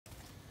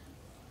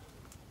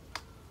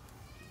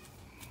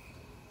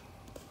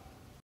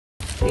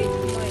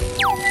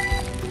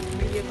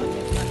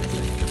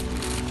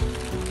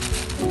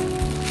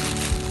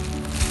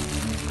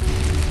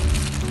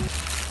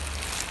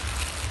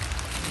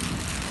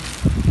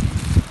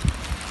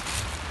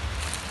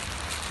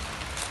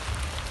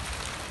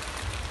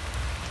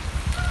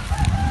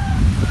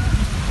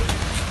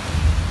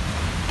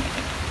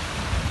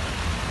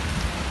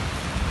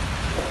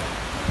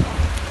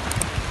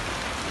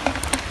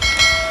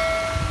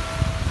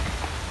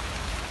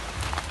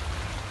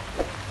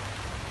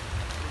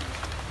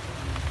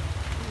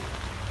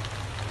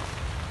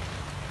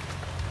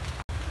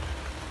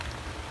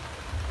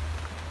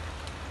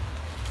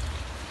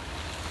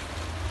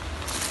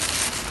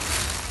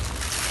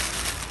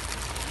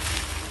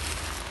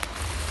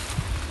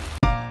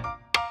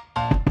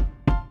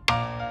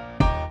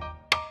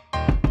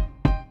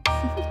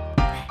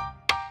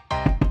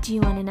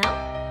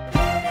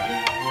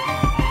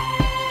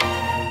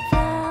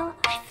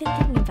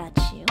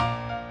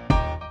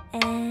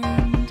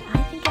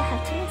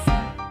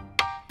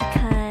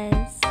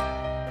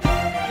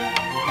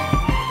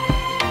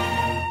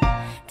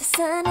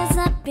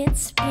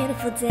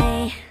beautiful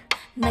day.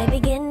 My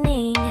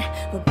beginning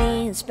will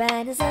be as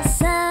bright as the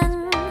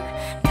sun.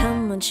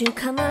 Come, won't you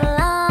come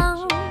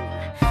along?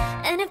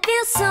 And it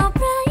feels so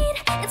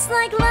bright, it's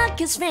like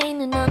luck is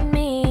raining on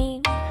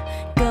me.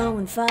 Go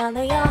and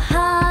follow your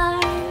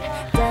heart,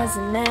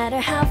 doesn't matter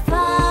how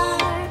far.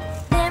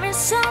 There is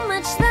so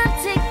much love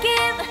to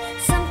give,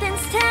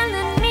 something's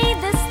telling me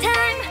this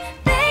time.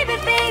 Baby,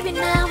 baby,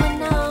 now I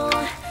know.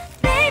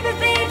 Baby,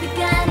 baby,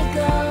 gotta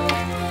go.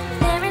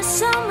 There is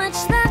so much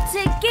love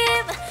to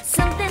give,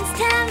 something's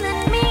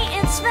telling me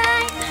it's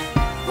right.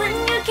 When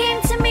you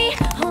came to me,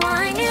 oh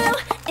I knew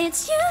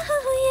it's you,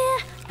 yeah,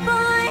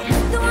 boy.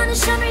 The one who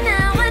showed me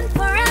now and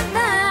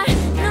forever.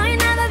 No, you'll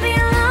never be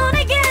alone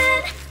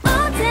again.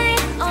 All day,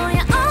 oh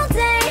yeah, all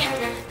day.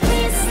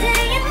 Please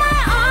stay in my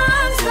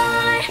arms,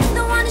 boy.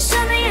 The one who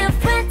showed me if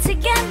we're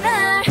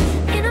together.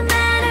 It don't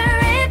matter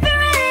if it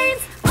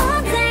rains.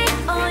 All day,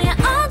 oh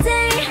yeah, all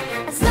day.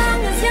 As long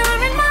as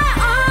you're in my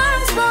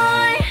arms,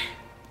 boy.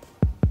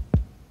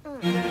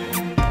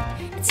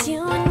 It's you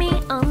and me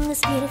on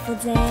this beautiful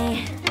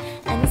day,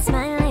 and it's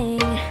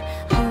smiling,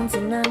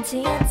 holding on to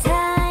your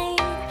tight.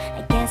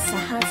 I guess our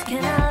hearts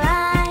can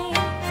align,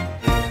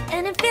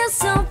 and it feels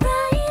so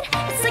bright.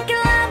 It's like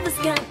your love has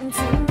gotten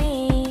to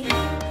me.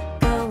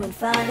 Go and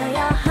follow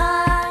your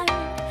heart,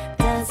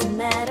 doesn't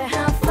matter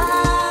how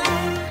far.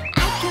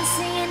 I can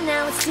see it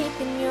now, it's deep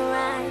in your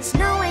eyes.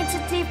 No way to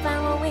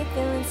define what we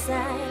feel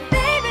inside.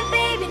 Baby,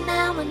 baby,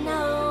 now I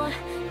know.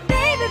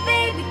 Baby,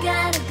 baby,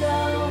 gotta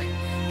go.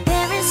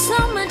 There is so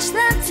much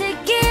love to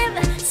give,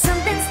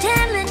 something's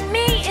telling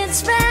me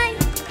it's right.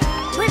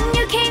 When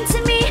you came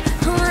to me,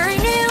 oh I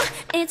knew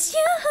it's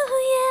you,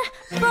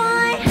 yeah,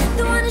 boy.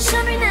 The one who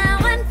showed me now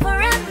and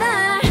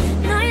forever.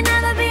 No, you'll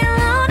never be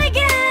alone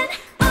again.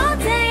 All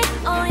day,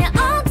 oh yeah,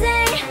 all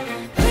day.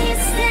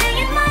 Please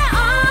stay in my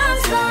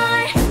arms,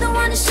 boy. The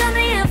one who showed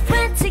me if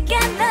we're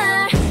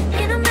together.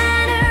 It don't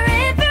matter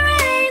if it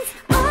rains.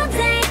 All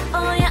day,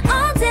 oh yeah,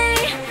 all day.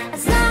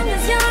 As long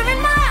as you're in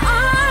my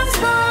arms,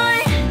 boy.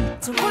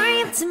 Don't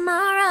worry of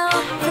tomorrow,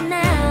 for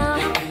now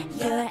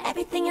you're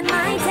everything in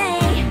my day.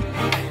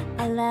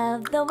 I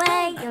love the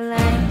way you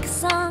like a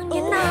song,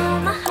 you know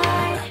my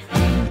heart.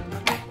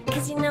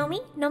 Cause you know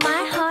me, know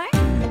my heart.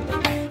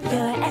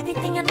 You're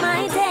everything in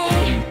my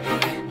day.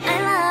 I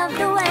love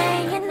the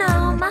way you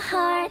know my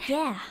heart.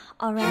 Yeah,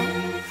 alright.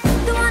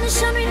 The one who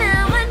showed me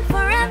now and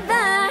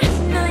forever.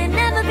 No, you'll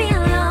never be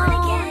alone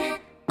again.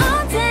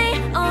 All day,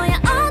 oh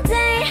yeah, all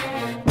day.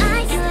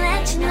 I can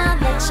let you know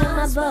that you're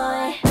my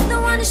boy. The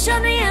one who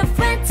showed me if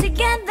we're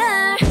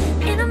together.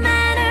 It don't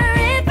matter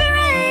if it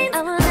rains.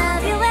 I will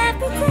love you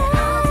every day.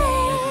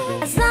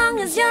 As long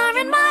as you're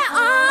in my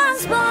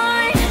arms,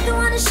 boy. The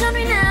one who showed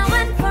me now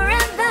and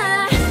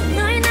forever.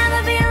 No, you'll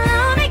never be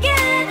alone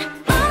again.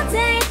 All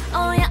day,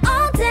 oh yeah,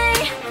 all day.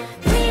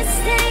 Please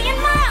stay in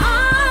my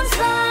arms,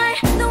 boy.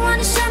 The one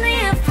who showed me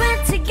if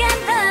we're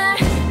together.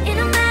 It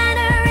don't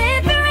matter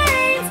if it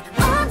rains.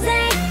 All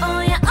day, oh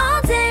yeah,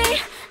 all day.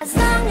 As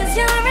long as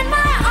you're in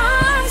my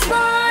arms,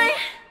 boy.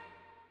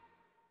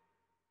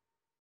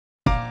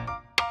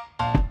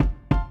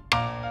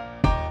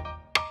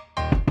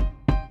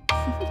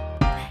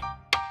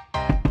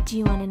 Do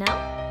you want to know?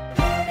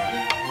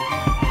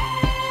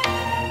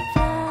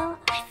 Well,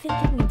 I've been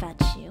thinking about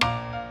you,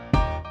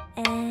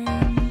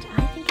 and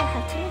I think I'll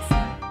have to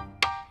listen,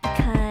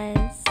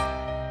 because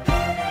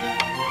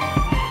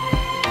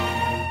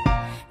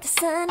the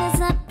sun is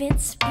up,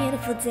 it's a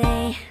beautiful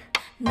day.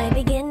 My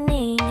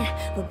beginning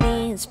will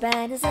be as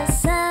bright as the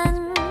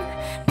sun.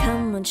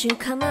 Come, won't you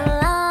come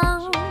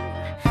along?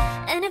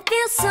 And it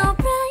feels so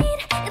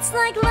bright, it's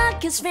like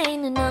luck is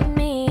raining on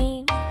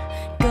me.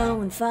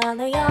 Go and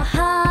follow your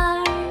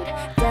heart,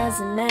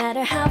 doesn't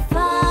matter how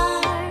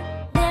far.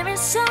 There is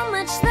so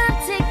much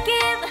love to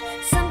give,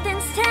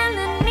 something's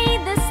telling me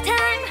this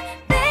time.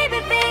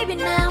 Baby, baby,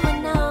 now I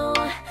know.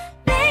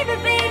 Baby,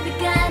 baby,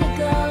 gotta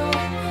go.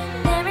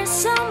 There is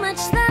so much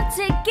love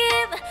to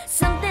give,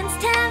 something's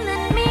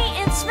telling me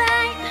it's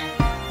right.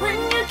 When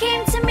you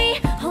came to me,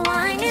 oh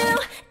I knew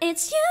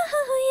it's you,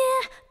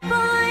 yeah,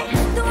 boy.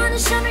 The one who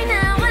showed me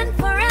now and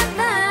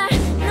forever.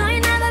 No,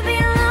 you'll never be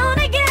alone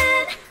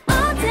again.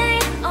 All day,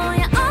 oh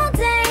yeah, all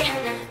day.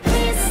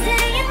 Please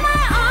stay in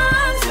my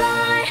arms,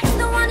 boy.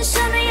 The one who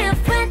showed me if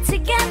we're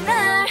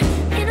together.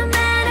 It don't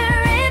matter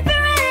if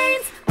it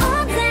rains.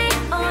 All day,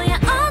 oh yeah,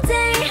 all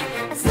day.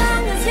 As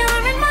long as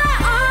you're in my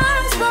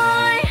arms,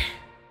 boy.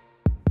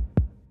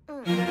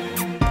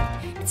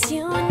 It's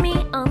you and me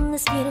on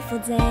this beautiful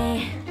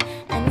day,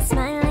 and it's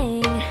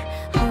smiling,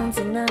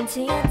 holding on to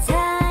your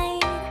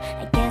tight.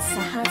 I guess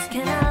our hearts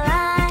can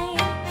align,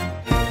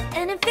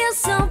 and it feels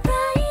so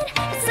bright.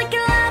 It's like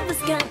your love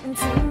has gotten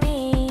to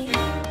me.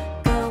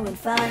 Go and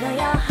follow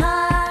your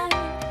heart,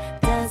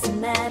 doesn't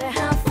matter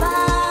how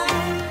far.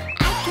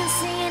 I can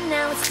see it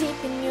now, it's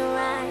deep in your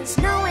eyes.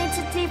 No way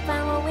to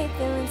define what we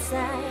feel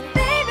inside.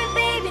 Baby,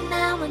 baby,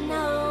 now I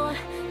know.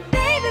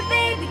 Baby,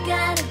 baby,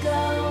 gotta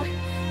go.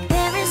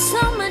 There is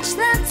so much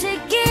love to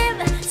give,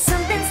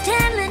 something's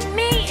telling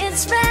me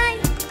it's right.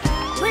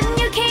 When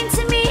you came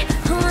to me,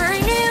 oh I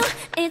knew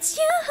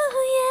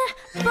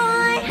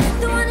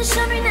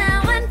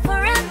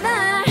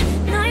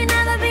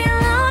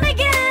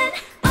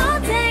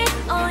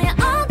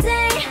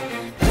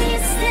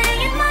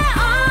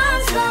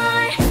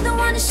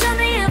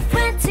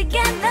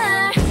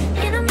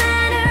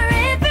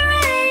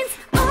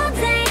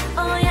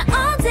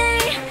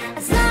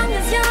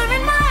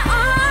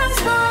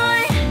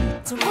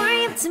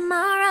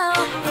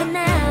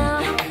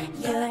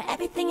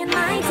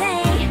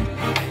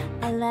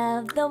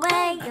love the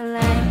way you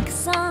like a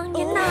song,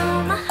 you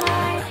know my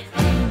heart.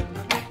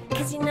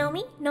 Cause you know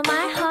me, know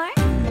my heart.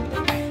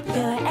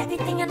 You're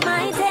everything in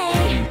my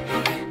day.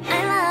 I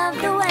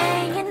love the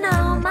way you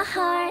know my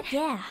heart.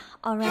 Yeah,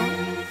 alright.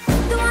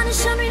 The one who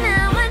showed me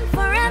now and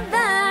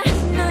forever.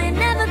 No, you'll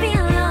never be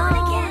alone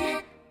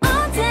again.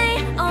 All day,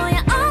 oh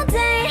yeah, all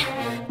day.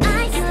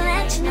 I can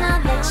let you know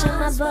that you're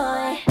my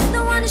boy.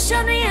 The one who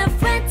showed me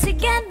if we're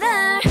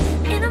together.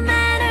 It don't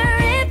matter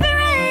if it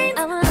rains,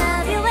 I will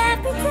love you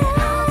every day.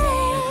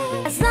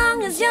 As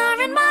long as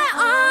you're in my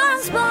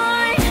arms,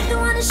 boy. The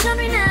one who showed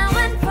me now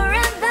and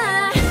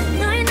forever.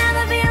 No, you'll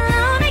never be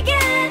alone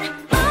again.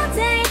 All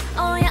day,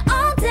 oh yeah,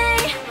 all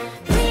day.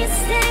 Please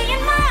stay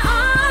in my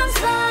arms,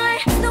 boy.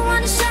 The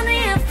one who showed me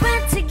if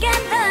we're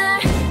together.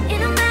 It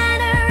don't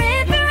matter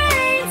if it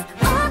rains.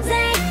 All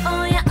day,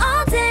 oh yeah,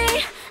 all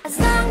day. As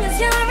long as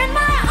you're in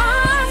my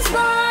arms,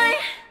 boy.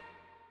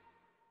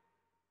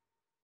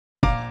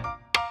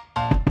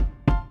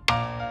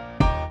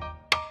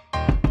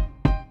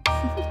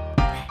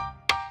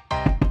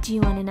 Do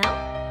you want to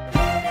know?